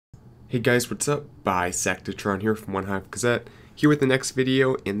Hey guys, what's up? Bisectatron here from OneHive Gazette, here with the next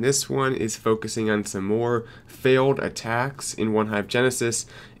video, and this one is focusing on some more failed attacks in OneHive Genesis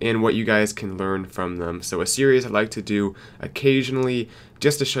and what you guys can learn from them. So a series I like to do occasionally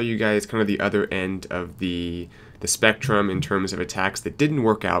just to show you guys kind of the other end of the spectrum in terms of attacks that didn't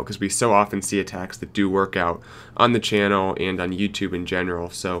work out, because we so often see attacks that do work out on the channel and on YouTube in general.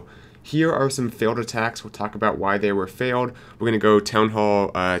 So here are some failed attacks. We'll talk about why they were failed. We're going to go Town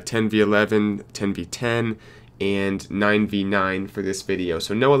Hall 10v11, 10v10, and 9v9 for this video.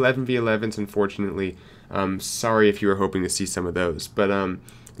 So no 11v11s, unfortunately. Sorry if you were hoping to see some of those. But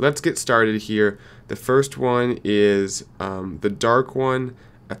let's get started here. The first one is the Dark One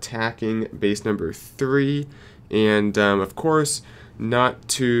attacking base number 3. And of course, not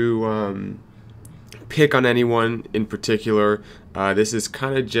to pick on anyone in particular. This is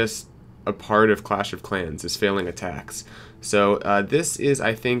kind of just a part of Clash of Clans, is failing attacks. So this is,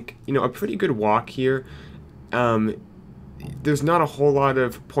 I think, a pretty good walk here. There's not a whole lot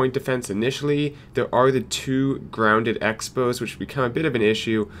of point defense initially. There are the 2 grounded expos, which become a bit of an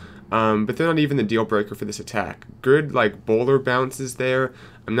issue, but they're not even the deal breaker for this attack. Good, bowler bounces there.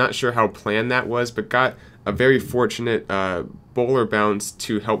 I'm not sure how planned that was, but got a very fortunate bowler bounce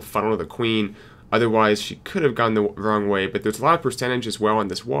to help funnel the queen. Otherwise, she could have gone the wrong way, but there's a lot of percentage as well on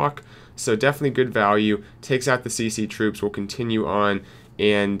this walk, so definitely good value. Takes out the CC troops, will continue on,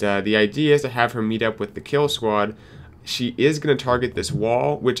 and the idea is to have her meet up with the kill squad. She is going to target this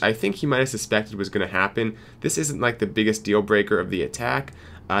wall, which I think he might have suspected was going to happen. This isn't the biggest deal breaker of the attack.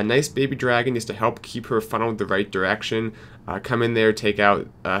 Nice baby dragon just to help keep her funneled the right direction. Come in there, take out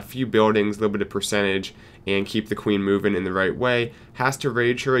a few buildings, a little bit of percentage, and keep the queen moving in the right way. Has to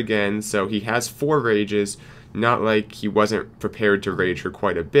rage her again, so he has 4 rages. Not like he wasn't prepared to rage her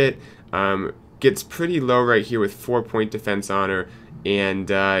quite a bit. Gets pretty low right here with 4-point defense on her, and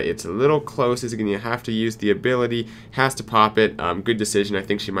it's a little close. He's going to have to use the ability. Has to pop it. Good decision. I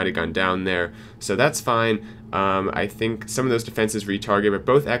think she might have gone down there, so that's fine. I think some of those defenses retarget, but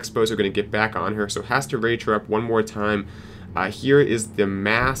both expos are going to get back on her, so has to rage her up one more time. Here is the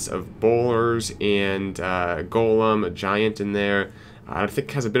mass of bowlers and golem, a giant in there. I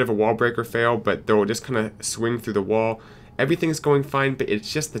think has a bit of a wall breaker fail, but they'll just kind of swing through the wall. Everything's going fine, but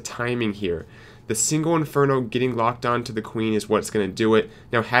it's just the timing here. The single inferno getting locked onto the queen is what's going to do it.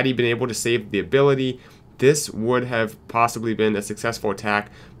 Now, had he been able to save the ability, this would have possibly been a successful attack,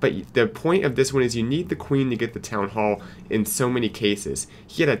 but the point of this one is you need the queen to get the town hall in so many cases.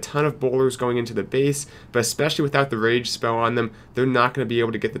 He had a ton of bowlers going into the base, but especially without the rage spell on them, they're not going to be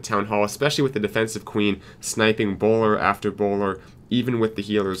able to get the town hall, especially with the defensive queen sniping bowler after bowler, even with the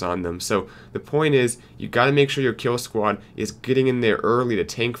healers on them. So the point is, you got to make sure your kill squad is getting in there early to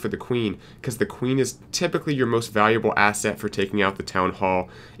tank for the queen, because the queen is typically your most valuable asset for taking out the town hall.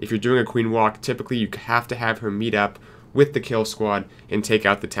 If you're doing a queen walk, typically you have to have her meet up with the kill squad and take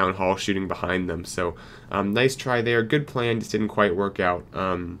out the town hall shooting behind them. So nice try there, good plan, just didn't quite work out.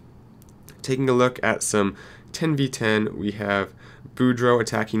 Taking a look at some 10v10, we have Boudreaux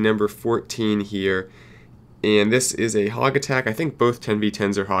attacking number 14 here. And this is a hog attack. I think both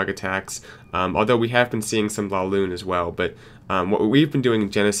 10v10s are hog attacks, although we have been seeing some Laloon as well. But what we've been doing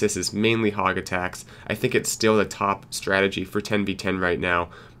in Genesis is mainly hog attacks. I think it's still the top strategy for 10v10 right now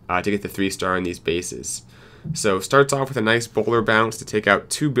to get the 3-star in these bases. So starts off with a nice bowler bounce to take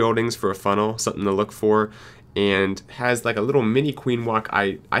out 2 buildings for a funnel, something to look for. And has a little mini queen walk.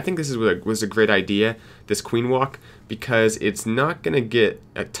 I think this was a great idea, this queen walk, because it's not going to get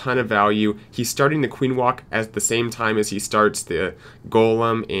a ton of value. He's starting the queen walk at the same time as he starts the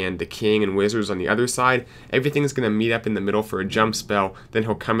golem and the king and wizards on the other side. Everything's going to meet up in the middle for a jump spell. Then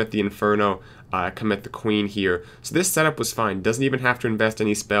he'll come at the inferno, come at the queen here. So this setup was fine. Doesn't even have to invest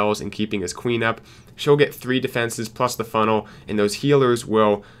any spells in keeping his queen up. She'll get 3 defenses plus the funnel, and those healers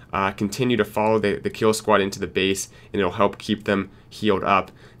will continue to follow the kill squad into the base, and it'll help keep them healed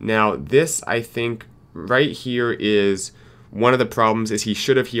up. Now this, I think, right here is one of the problems, is he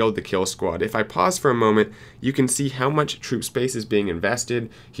should have healed the kill squad. If I pause for a moment, you can see how much troop space is being invested.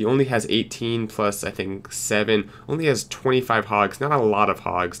 He only has 18 plus, I think, 7. Only has 25 hogs, not a lot of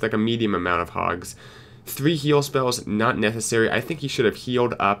hogs, like a medium amount of hogs. 3 heal spells, not necessary. I think he should have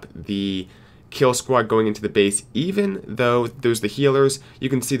healed up the kill squad going into the base. Even though there's the healers, you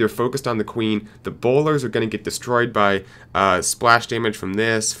can see they're focused on the queen. The bowlers are going to get destroyed by splash damage from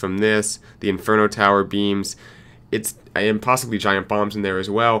this, the inferno tower beams. And possibly giant bombs in there as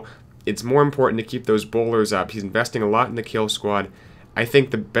well. It's more important to keep those bowlers up. He's investing a lot in the kill squad. I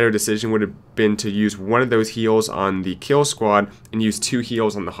think the better decision would have been to use one of those heals on the kill squad and use 2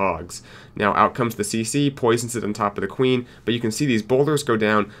 heals on the hogs. Now out comes the CC, poisons it on top of the queen, but you can see these boulders go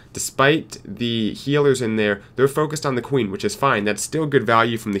down. Despite the healers in there, they're focused on the queen, which is fine. That's still good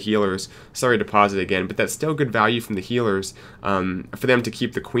value from the healers. Sorry to pause it again, but that's still good value from the healers for them to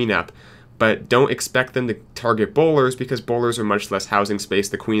keep the queen up. But don't expect them to target bowlers, because bowlers are much less housing space.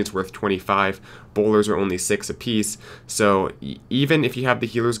 The queen is worth 25. Bowlers are only 6 apiece. So even if you have the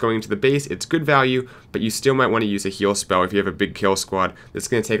healers going to the base, it's good value, but you still might want to use a heal spell if you have a big kill squad that's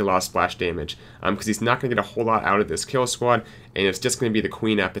going to take a lot of splash damage. Because he's not going to get a whole lot out of this kill squad, and it's just going to be the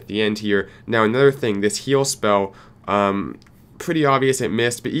queen up at the end here. Now another thing, this heal spell, pretty obvious it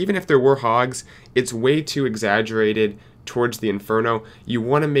missed, but even if there were hogs, it's way too exaggerated towards the Inferno. You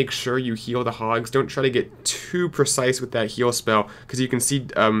want to make sure you heal the hogs. Don't try to get too precise with that heal spell, because you can see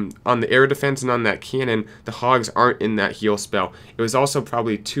on the air defense and on that cannon, the hogs aren't in that heal spell. It was also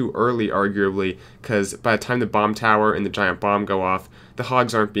probably too early, arguably, because by the time the bomb tower and the giant bomb go off, the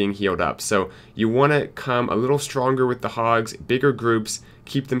hogs aren't being healed up. So you want to come a little stronger with the hogs, bigger groups,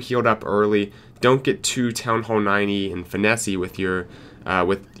 keep them healed up early. Don't get too Town Hall 90 and finessey with your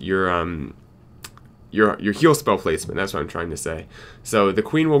heal spell placement. That's what I'm trying to say. So the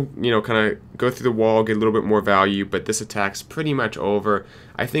queen will, kind of go through the wall, get a little bit more value, but this attack's pretty much over.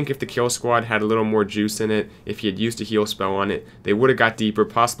 I think if the kill squad had a little more juice in it, if he had used a heal spell on it, they would have got deeper,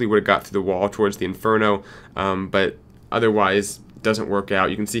 possibly would have got through the wall towards the Inferno, but otherwise doesn't work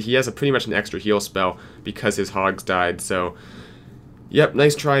out. You can see he has pretty much an extra heal spell because his hogs died. So yep,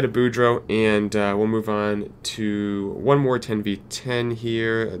 nice try to Boudreaux, and we'll move on to one more 10v10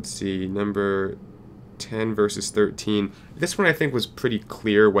 here. Let's see, number 10 versus 13. This one I think was pretty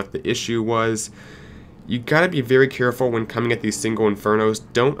clear what the issue was. You gotta be very careful when coming at these single Infernos.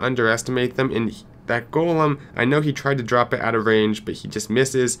 Don't underestimate them. And that golem, I know he tried to drop it out of range, but he just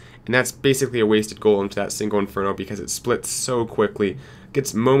misses, and that's basically a wasted golem to that single Inferno because it splits so quickly.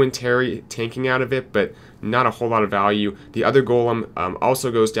 Gets momentary tanking out of it, but not a whole lot of value. The other golem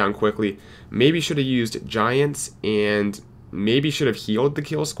also goes down quickly. Maybe should have used giants, and maybe should have healed the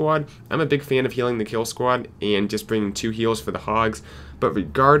kill squad. I'm a big fan of healing the kill squad and just bringing 2 heals for the hogs. But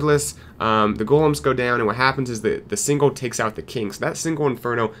regardless, the golems go down, and what happens is the single takes out the king. So that single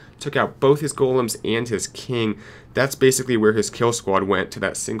Inferno took out both his golems and his king. That's basically where his kill squad went, to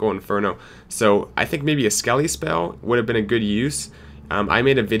that single Inferno. So I think maybe a Skelly spell would have been a good use. I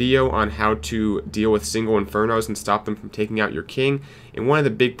made a video on how to deal with single Infernos and stop them from taking out your king. And one of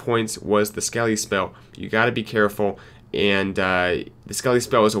the big points was the Skelly spell. You got to be careful. And the Skelly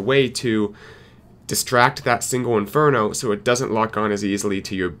spell is a way to distract that single Inferno so it doesn't lock on as easily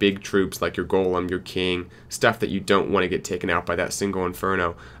to your big troops like your golem, your king, stuff that you don't want to get taken out by that single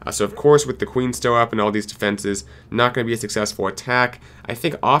Inferno. So of course, with the queen still up and all these defenses, not going to be a successful attack. I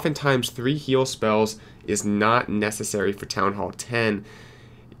think oftentimes 3 heal spells is not necessary for Town Hall 10.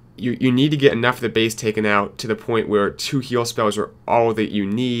 You need to get enough of the base taken out to the point where 2 heal spells are all that you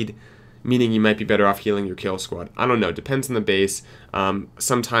need, meaning you might be better off healing your kill squad. I don't know, depends on the base.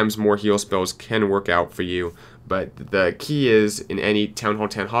 Sometimes more heal spells can work out for you, but the key is, in any Town Hall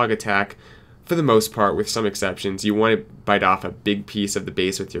 10 hog attack, for the most part, with some exceptions, you want to bite off a big piece of the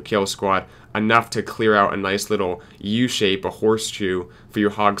base with your kill squad, enough to clear out a nice little U-shape, a horseshoe, for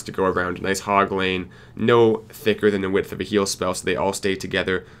your hogs to go around, a nice hog lane, no thicker than the width of a heal spell, so they all stay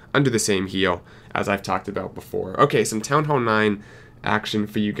together under the same heal, as I've talked about before. Okay, some Town Hall 9 action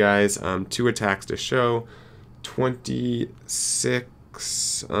for you guys. 2 attacks to show.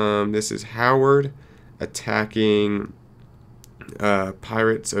 26. This is Howard attacking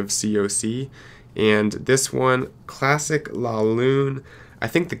Pirates of COC, and this one, classic Laloon. I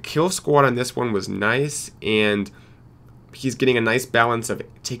think the kill squad on this one was nice, and he's getting a nice balance of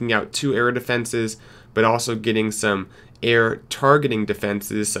taking out 2 air defenses, but also getting some air targeting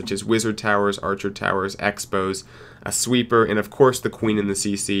defenses such as wizard towers, archer towers, expos, a sweeper, and of course the queen and the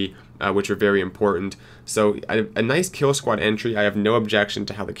CC, which are very important. So a nice kill squad entry. I have no objection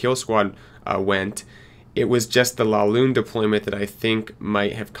to how the kill squad went. It was just the Laloon deployment that I think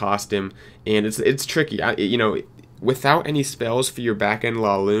might have cost him, and it's tricky. Without any spells for your back end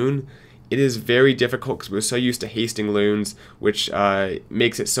Laloon, it is very difficult because we're so used to hasting loons, which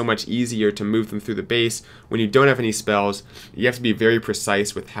makes it so much easier to move them through the base. When you don't have any spells, you have to be very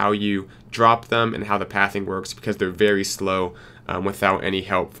precise with how you drop them and how the pathing works, because they're very slow without any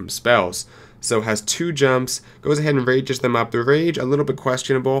help from spells. So has 2 jumps, goes ahead and rages them up. The rage, a little bit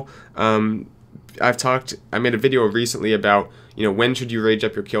questionable. I made a video recently about, when should you rage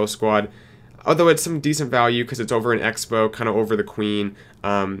up your kill squad. Although it's some decent value because it's over an expo, kind of over the queen.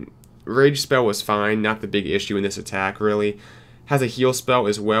 Rage spell was fine, not the big issue in this attack, really. has a heal spell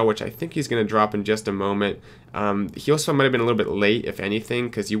as well, which I think he's going to drop in just a moment. The heal spell might have been a little bit late, if anything,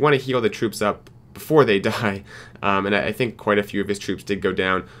 because you want to heal the troops up before they die, and I think quite a few of his troops did go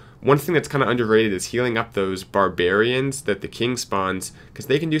down. One thing that's kind of underrated is healing up those Barbarians that the king spawns, because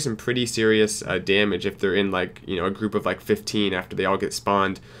they can do some pretty serious damage if they're in, like, you know, a group of like 15 after they all get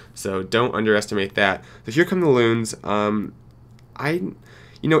spawned. So don't underestimate that. So here come the loons.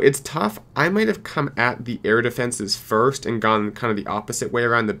 You know, it's tough. I might have come at the air defenses first and gone kind of the opposite way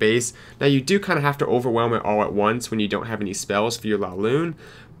around the base. Now, you do kind of have to overwhelm it all at once when you don't have any spells for your Laloon.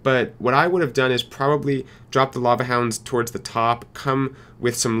 But what I would have done is probably drop the Lava Hounds towards the top, come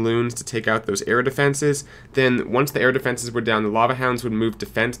with some loons to take out those air defenses. Then once the air defenses were down, the Lava Hounds would move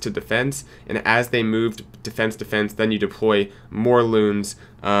defense to defense. And as they moved defense to defense, then you deploy more loons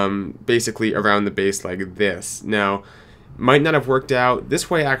basically around the base like this. Now, might not have worked out. This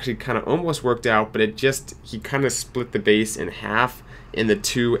way actually kind of almost worked out, but he kind of split the base in half in the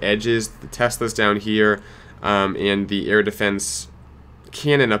two edges. The Teslas down here and the air defense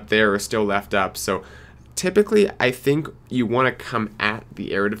cannon up there are still left up. So typically I think you want to come at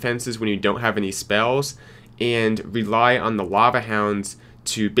the air defenses when you don't have any spells and rely on the Lava Hounds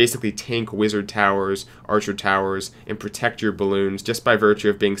to basically tank wizard towers, archer towers, and protect your balloons just by virtue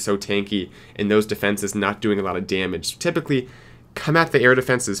of being so tanky and those defenses not doing a lot of damage. So typically, come at the air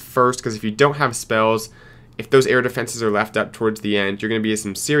defenses first, because if you don't have spells, if those air defenses are left up towards the end, you're going to be in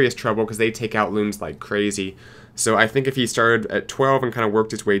some serious trouble because they take out loons like crazy. So I think if he started at 12 and kind of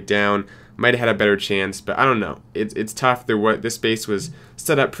worked his way down, might have had a better chance, but I don't know. It's tough. This base was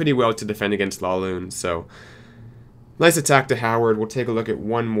set up pretty well to defend against Laloon, so nice attack to Howard. We'll take a look at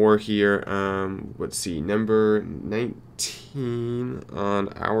one more here. Let's see, number 19 on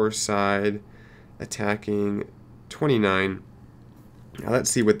our side, attacking 29. Now let's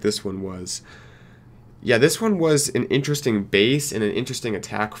see what this one was. Yeah, this one was an interesting base and an interesting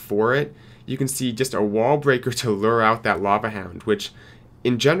attack for it. You can see just a wall breaker to lure out that Lava Hound, which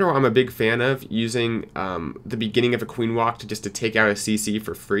in general I'm a big fan of, using the beginning of a Queen Walk to take out a CC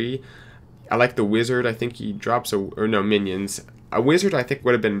for free. I like the wizard. I think he drops minions. A wizard I think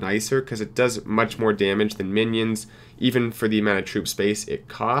would have been nicer because it does much more damage than minions, even for the amount of troop space it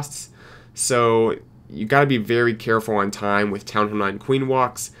costs. So you got to be very careful on time with Town Hall 9 Queen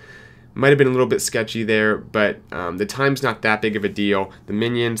Walks. Might have been a little bit sketchy there, but the time's not that big of a deal. The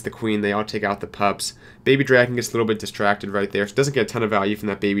minions, the queen, they all take out the pups. Baby Dragon gets a little bit distracted right there. So doesn't get a ton of value from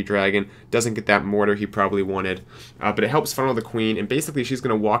that Baby Dragon. Doesn't get that mortar he probably wanted. But it helps funnel the queen, and basically she's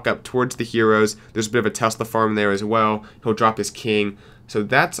going to walk up towards the heroes. There's a bit of a Tesla farm there as well. He'll drop his king. So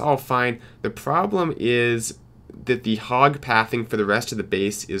that's all fine. The problem is that the hog pathing for the rest of the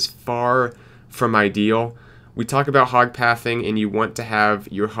base is far from ideal. We talk about hog pathing, and you want to have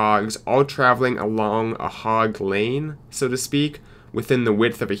your hogs all traveling along a hog lane, so to speak, within the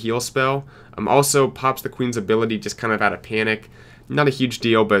width of a heal spell. Also pops the queen's ability just kind of out of panic. Not a huge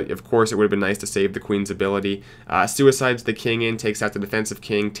deal, but of course it would have been nice to save the queen's ability. Suicides the king in, takes out the defensive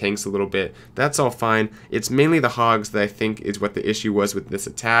king, tanks a little bit. That's all fine. It's mainly the hogs that I think is what the issue was with this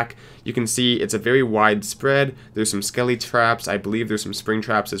attack. You can see it's a very wide spread. There's some skelly traps. I believe there's some spring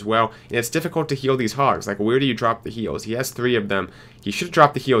traps as well. And it's difficult to heal these hogs. Like, where do you drop the heals? He has 3 of them. He should have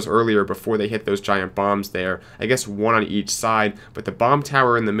dropped the heals earlier before they hit those giant bombs there. I guess 1 on each side, but the bomb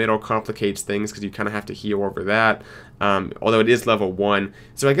tower in the middle complicates things because you kind of have to heal over that. Although it is level 1.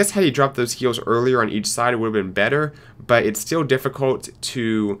 So I guess had he dropped those heals earlier on each side, it would have been better, but it's still difficult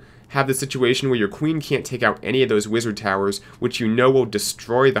to have the situation where your queen can't take out any of those wizard towers, which you know will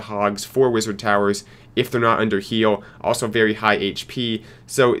destroy the hogs for wizard towers if they're not under heal. Also very high HP.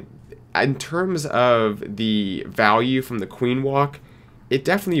 So in terms of the value from the Queen Walk, it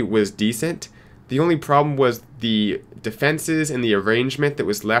definitely was decent. The only problem was the defenses and the arrangement that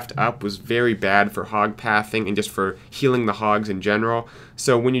was left up was very bad for hog pathing and just for healing the hogs in general.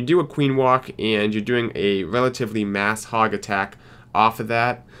 So when you do a Queen Walk and you're doing a relatively mass hog attack off of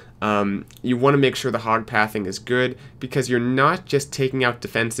that, you want to make sure the hog pathing is good, because you're not just taking out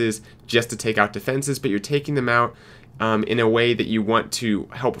defenses just to take out defenses, but you're taking them out in a way that you want to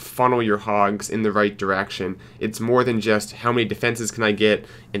help funnel your hogs in the right direction. It's more than just how many defenses can I get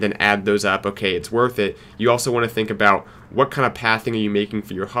and then add those up. Okay, it's worth it. You also want to think about what kind of pathing are you making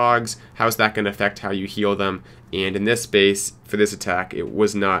for your hogs, how's that going to affect how you heal them, and in this base, for this attack, it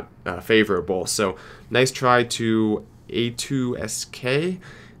was not favorable. So nice try to A2SK,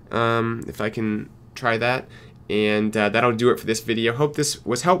 if I can try that. And that'll do it for this video. Hope this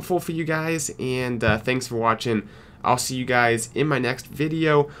was helpful for you guys, and thanks for watching. I'll see you guys in my next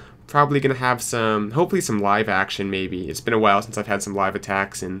video. Probably going to have hopefully some live action maybe. It's been a while since I've had some live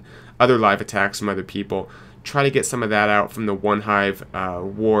attacks and other live attacks from other people. try to get some of that out from the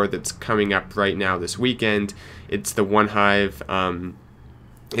OneHive war that's coming up right now this weekend. It's the OneHive.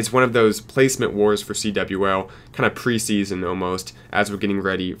 It's one of those placement wars for CWL, kind of preseason almost, as we're getting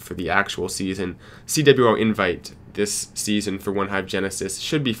ready for the actual season. CWL Invite this season for OneHive Genesis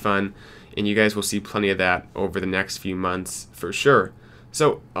should be fun, and you guys will see plenty of that over the next few months for sure.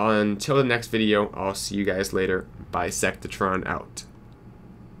 So until the next video, I'll see you guys later. Bisectatron out.